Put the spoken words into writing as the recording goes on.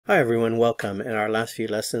Hi everyone, welcome. In our last few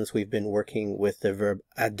lessons we've been working with the verb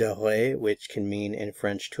adorer, which can mean in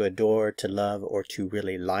French to adore, to love, or to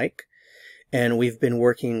really like. And we've been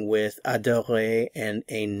working with adorer and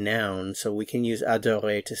a noun, so we can use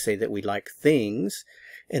adorer to say that we like things.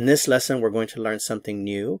 In this lesson we're going to learn something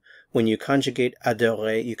new. When you conjugate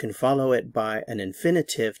adorer, you can follow it by an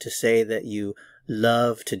infinitive to say that you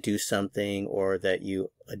love to do something, or that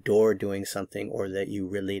you adore doing something, or that you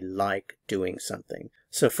really like doing something.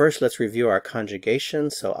 So first let's review our conjugation.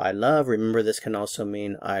 So I love, remember this can also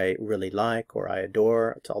mean I really like or I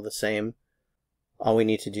adore, it's all the same. All we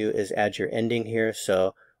need to do is add your ending here.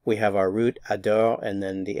 So we have our root adore and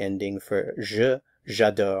then the ending for je,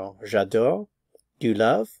 j'adore. J'adore, du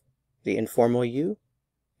love, the informal you,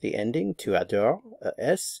 the ending to adore,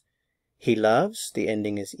 s. He loves, the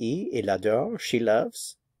ending is e, il adore. She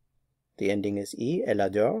loves, the ending is e, elle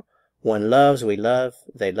adore. One loves, we love,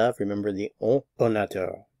 they love, remember the on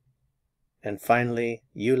adore. And finally,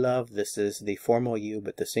 you love, this is the formal you,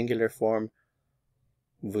 but the singular form,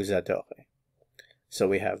 vous adorez. So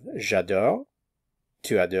we have j'adore,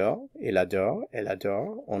 tu adores, il adore, elle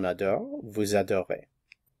adore, on adore, vous adorez.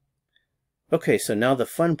 Okay, so now the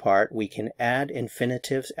fun part, we can add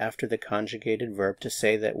infinitives after the conjugated verb to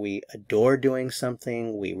say that we adore doing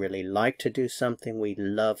something, we really like to do something, we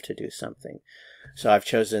love to do something. So I've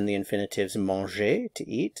chosen the infinitives manger, to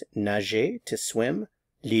eat, nager, to swim,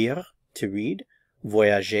 lire, to read,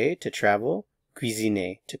 voyager, to travel,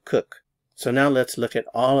 cuisiner, to cook. So now let's look at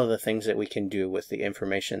all of the things that we can do with the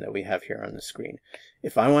information that we have here on the screen.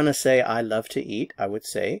 If I want to say I love to eat, I would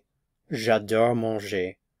say j'adore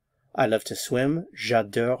manger. I love to swim,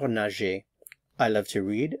 j'adore nager. I love to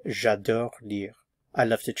read, j'adore lire. I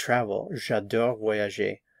love to travel, j'adore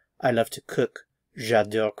voyager. I love to cook,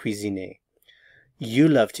 j'adore cuisiner. You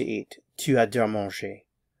love to eat, tu adores manger.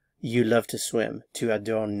 You love to swim, tu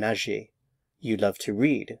adores nager. You love to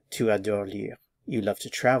read, tu adores lire. You love to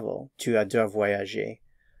travel, tu adores voyager.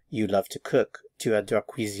 You love to cook, tu adores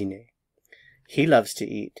cuisiner. He loves to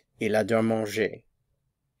eat, il adore manger.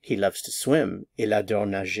 He loves to swim, il adore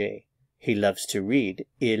nager. He loves to read,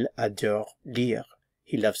 il adore lire.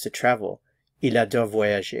 He loves to travel, il adore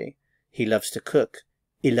voyager. He loves to cook,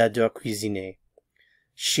 il adore cuisiner.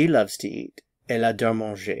 She loves to eat, elle adore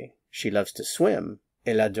manger. She loves to swim,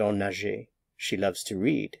 elle adore nager. She loves to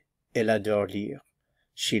read, elle adore lire.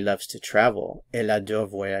 She loves to travel, elle adore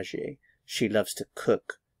voyager. She loves to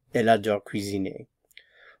cook, elle adore cuisiner.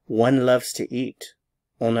 One loves to eat,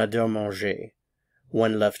 on adore manger.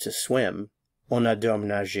 One loves to swim, on adore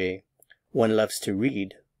nager. One loves to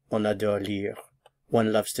read, on adore lire.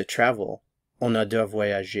 One loves to travel, on adore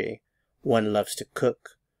voyager. One loves to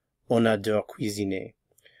cook, on adore cuisiner.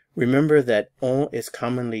 Remember that on is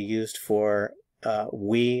commonly used for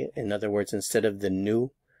we, in other words, instead of the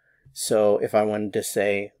nous. So if I wanted to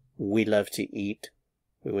say we love to eat,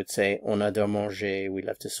 we would say on adore manger. We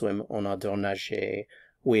love to swim, on adore nager.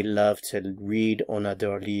 We love to read, on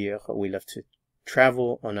adore lire. We love to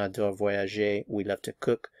travel, on adore voyager. We love to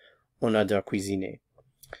cook, on adore cuisiner.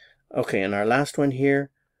 Okay, and our last one here,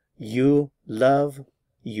 you love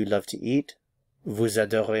to eat. Vous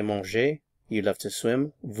adorez manger. You love to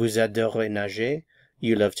swim. Vous adorez nager.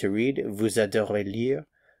 You love to read. Vous adorez lire.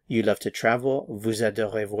 You love to travel. Vous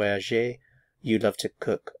adorez voyager. You love to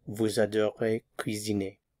cook. Vous adorez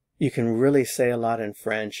cuisiner. You can really say a lot in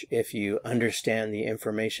French if you understand the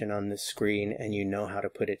information on the screen and you know how to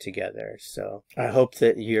put it together. So I hope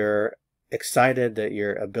that you're excited that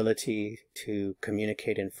your ability to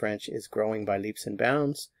communicate in French is growing by leaps and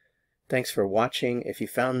bounds. Thanks for watching. If you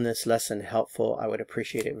found this lesson helpful, I would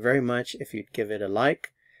appreciate it very much if you'd give it a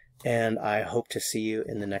like, and I hope to see you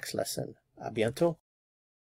in the next lesson. À bientôt.